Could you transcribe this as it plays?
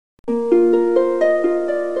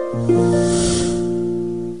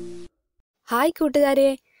Hi കൂട്ടുകാരെ,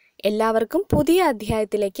 എല്ലാവർക്കും പുതിയ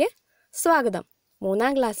അധ്യായത്തിലേക്ക് സ്വാഗതം.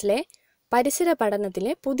 3ാം ക്ലാസ്സിലെ പരിസര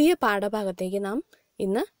പഠനത്തിലെ പുതിയ പാഠഭാഗത്തേക്ക് നാം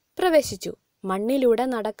ഇന്ന് പ്രവേശിച്ചു. മണ്ണിലൂടെ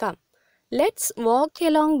നടക്കാം, let's walk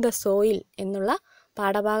along the soil എന്നുള്ള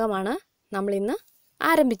പാഠഭാഗമാണ് നമ്മൾ ഇന്ന്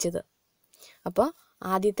ആരംഭിച്ചത്. അപ്പോൾ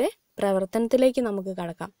ആദ്യത്തെ പ്രവർത്തനത്തിലേക്ക് നമുക്ക്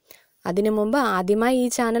കടക്കാം. അതിനു മുമ്പ് ആദ്യമായി ഈ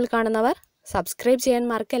ചാനൽ കാണുന്നവർ സബ്സ്ക്രൈബ് ചെയ്യാൻ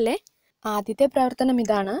മറക്കല്ലേ. ആദ്യത്തെ പ്രവർത്തനം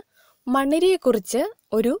ഇതാണ്. മണ്ണിരയെക്കുറിച്ച്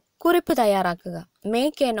ഒരു കുറിപ്പ് തയ്യാറാക്കുക.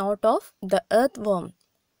 Make A not of the earth warm.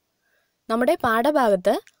 നമ്മുടെ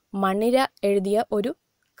പാഠഭാഗത്ത് മണ്ണിര എഴുതിയ ഒരു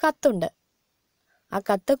കത്തുണ്ട്. ആ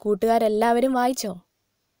കത്ത് കൂട്ടുകാരെല്ലാവരും വായിച്ചോ?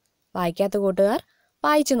 വായിക്കാത്ത കൂട്ടുകാർ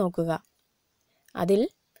വായിച്ചു നോക്കുക. അതിൽ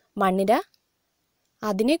മണ്ണിര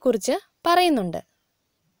അതിനെക്കുറിച്ച് പറയുന്നുണ്ട്.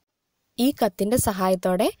 ഈ കത്തിൻ്റെ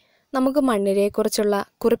സഹായത്തോടെ നമുക്ക് മണ്ണിരയെക്കുറിച്ചുള്ള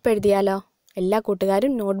കുറിപ്പ് എഴുതിയാലോ? എല്ലാ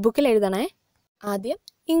കൂട്ടുകാരും നോട്ട്ബുക്കിൽ എഴുതണേ. ആദ്യം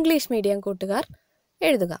ഇംഗ്ലീഷ് മീഡിയം കൂട്ടുകാർ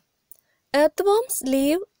എഴുതുക. Earthworms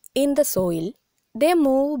live in the soil. They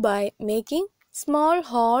move by making small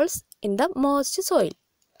holes in the moist soil.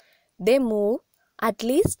 They move at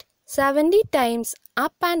least 70 times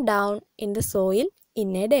up and down in the soil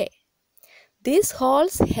in a day. These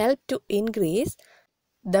holes help to increase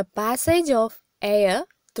the passage of air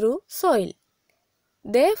through soil.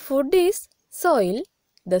 Their food is soil.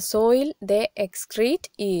 The soil they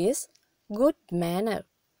excrete is good manure.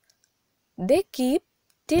 They keep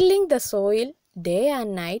tilling the soil day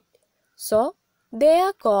and night, so they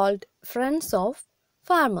are called friends of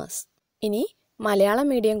farmers. ഇനി Malayalam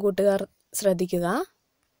medium കൂട്ടുകാർ ശ്രദ്ധിക്കുക.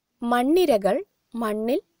 മണ്ണിരകൾ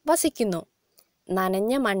മണ്ണിൽ വസിക്കുന്നു.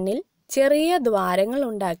 നനഞ്ഞ മണ്ണിൽ ചെറിയ ദ്വാരങ്ങൾ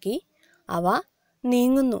ഉണ്ടാക്കി അവ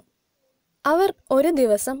നീങ്ങുന്നു. അവർ ഒരു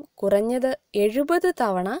ദിവസം കുറഞ്ഞത് 70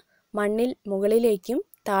 തവണ മണ്ണിൽ മുകളിലേക്കും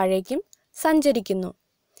താഴേക്കും സഞ്ചരിക്കുന്നു.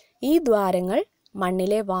 ഈ ദ്വാരങ്ങൾ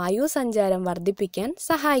മണ്ണിലെ വായു സഞ്ചാരം വർദ്ധിപ്പിക്കാൻ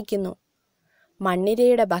സഹായിക്കുന്നു.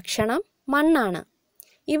 മണ്ണിരയുടെ ഭക്ഷണം മണ്ണാണ്.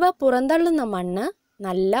 ഇവ പുറന്തള്ളുന്ന മണ്ണ്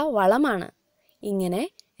നല്ല വളമാണ്. ഇങ്ങനെ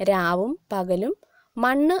രാവും പകലും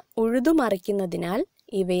മണ്ണ് ഉഴുതുമറിക്കുന്നതിനാൽ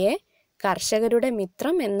ഇവയെ കർഷകരുടെ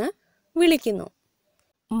മിത്രം എന്ന് വിളിക്കുന്നു.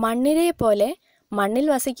 മണ്ണിരയെ പോലെ മണ്ണിൽ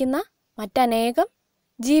വസിക്കുന്ന മറ്റനേകം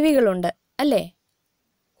ജീവികളുണ്ട് അല്ലേ?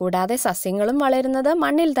 കൂടാതെ സസ്യങ്ങളും വളരുന്നത്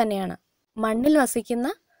മണ്ണിൽ തന്നെയാണ്. മണ്ണിൽ വസിക്കുന്ന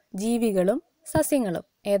ജീവികളും സസ്യങ്ങളും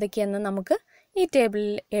ഏതൊക്കെയെന്ന് നമുക്ക് ഈ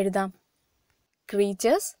ടേബിളിൽ എഴുതാം.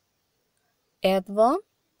 Creatures, എർത്ത്-വർം,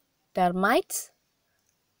 termites,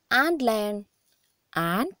 and lion,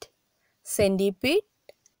 and, സെൻറ്റിപീഡ്,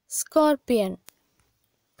 scorpion.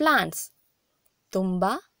 Plants,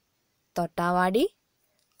 Thumba, Thottavadi,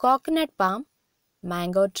 coconut palm,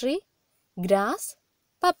 mango tree, grass,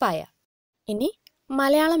 പപ്പായ. ഇനി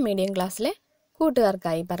മലയാളം മീഡിയം ക്ലാസ്സിലെ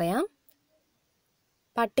കൂട്ടുകാർക്കായി പറയാം.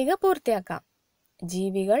 പട്ടിക പൂർത്തിയാക്കാം.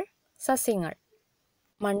 ജീവികൾ, സസ്യങ്ങൾ.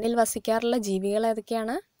 മണ്ണിൽ വസിക്കാറുള്ള ജീവികൾ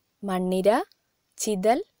ഏതൊക്കെയാണ്? മണ്ണിര,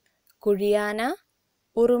 ചിതൽ, കുഴിയാന,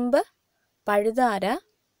 ഉറുമ്പ്, പഴുതാര,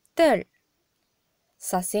 തേൾ.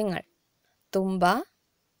 സസ്യങ്ങൾ: തുമ്പ,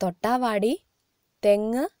 തൊട്ടാവാടി,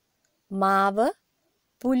 തെങ്ങ്, മാവ്,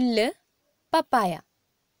 പുല്ല്, പപ്പായ.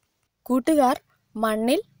 കൂട്ടുകാർ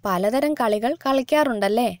മണ്ണിൽ പലതരം കളികൾ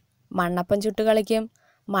കളിക്കാറുണ്ടല്ലേ? മണ്ണപ്പം ചുട്ട് കളിക്കും,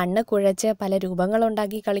 മണ്ണ് കുഴച്ച് പല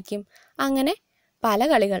രൂപങ്ങളുണ്ടാക്കി കളിക്കും. അങ്ങനെ പല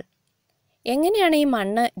കളികൾ. എങ്ങനെയാണ് ഈ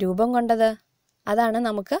മണ്ണ് രൂപം കൊണ്ടത്? അതാണ്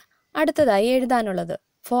നമുക്ക് അടുത്തതായി എഴുതാനുള്ളത്.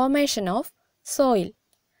 Formation of soil.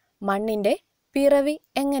 മണ്ണിൻ്റെ പിറവി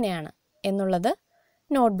എങ്ങനെയാണ് എന്നുള്ളത്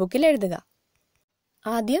നോട്ട്ബുക്കിൽ എഴുതുക.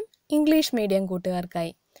 ആദ്യം English medium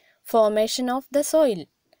കൂട്ടുകാർക്കായി. Formation of the soil.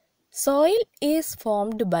 Soil is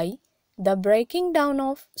formed by the breaking down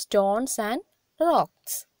of stones and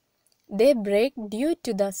rocks. They break due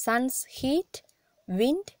to the sun's heat,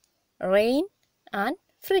 wind, rain, and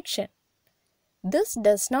friction. This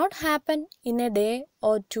does not happen in a day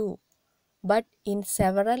or two, but in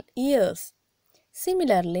several years.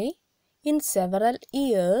 Similarly, in several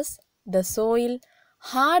years, the soil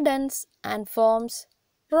hardens and forms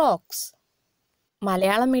rocks.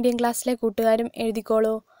 Malayalam medium ക്ലാസ്സിലെ കൂട്ടുകാരും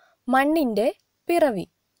എഴുതിക്കോളൂ. മണ്ണിൻ്റെ പിറവി.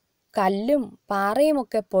 കല്ലും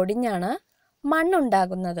പാറയുമൊക്കെ പൊടിഞ്ഞാണ്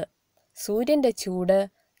മണ്ണുണ്ടാകുന്നത്. സൂര്യൻ്റെ ചൂട്,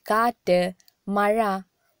 കാറ്റ്, മഴ,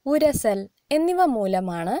 ഉരസൽ എന്നിവ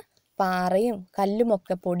മൂലമാണ് പാറയും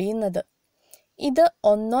കല്ലുമൊക്കെ പൊടിയുന്നത്. ഇത്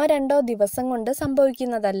 1-2 ദിവസം കൊണ്ട്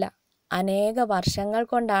സംഭവിക്കുന്നതല്ല, അനേക വർഷങ്ങൾ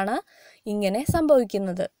കൊണ്ടാണ് ഇങ്ങനെ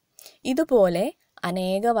സംഭവിക്കുന്നത്. ഇതുപോലെ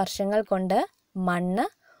അനേക വർഷങ്ങൾ കൊണ്ട് മണ്ണ്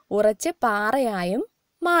ഉറച്ച് പാറയായും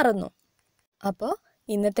മാറുന്നു. അപ്പോൾ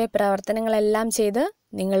ഇന്നത്തെ പ്രവർത്തനങ്ങളെല്ലാം ചെയ്ത്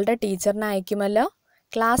നിങ്ങളുടെ ടീച്ചറിന് അയക്കുമല്ലോ.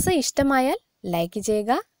 ക്ലാസ് ഇഷ്ടമായാൽ ലൈക്ക്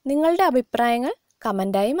ചെയ്യുക. നിങ്ങളുടെ അഭിപ്രായങ്ങൾ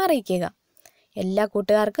കമൻ്റായും അറിയിക്കുക. എല്ലാ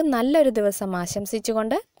കൂട്ടുകാർക്കും നല്ലൊരു ദിവസം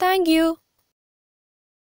ആശംസിച്ചുകൊണ്ട് താങ്ക് യു.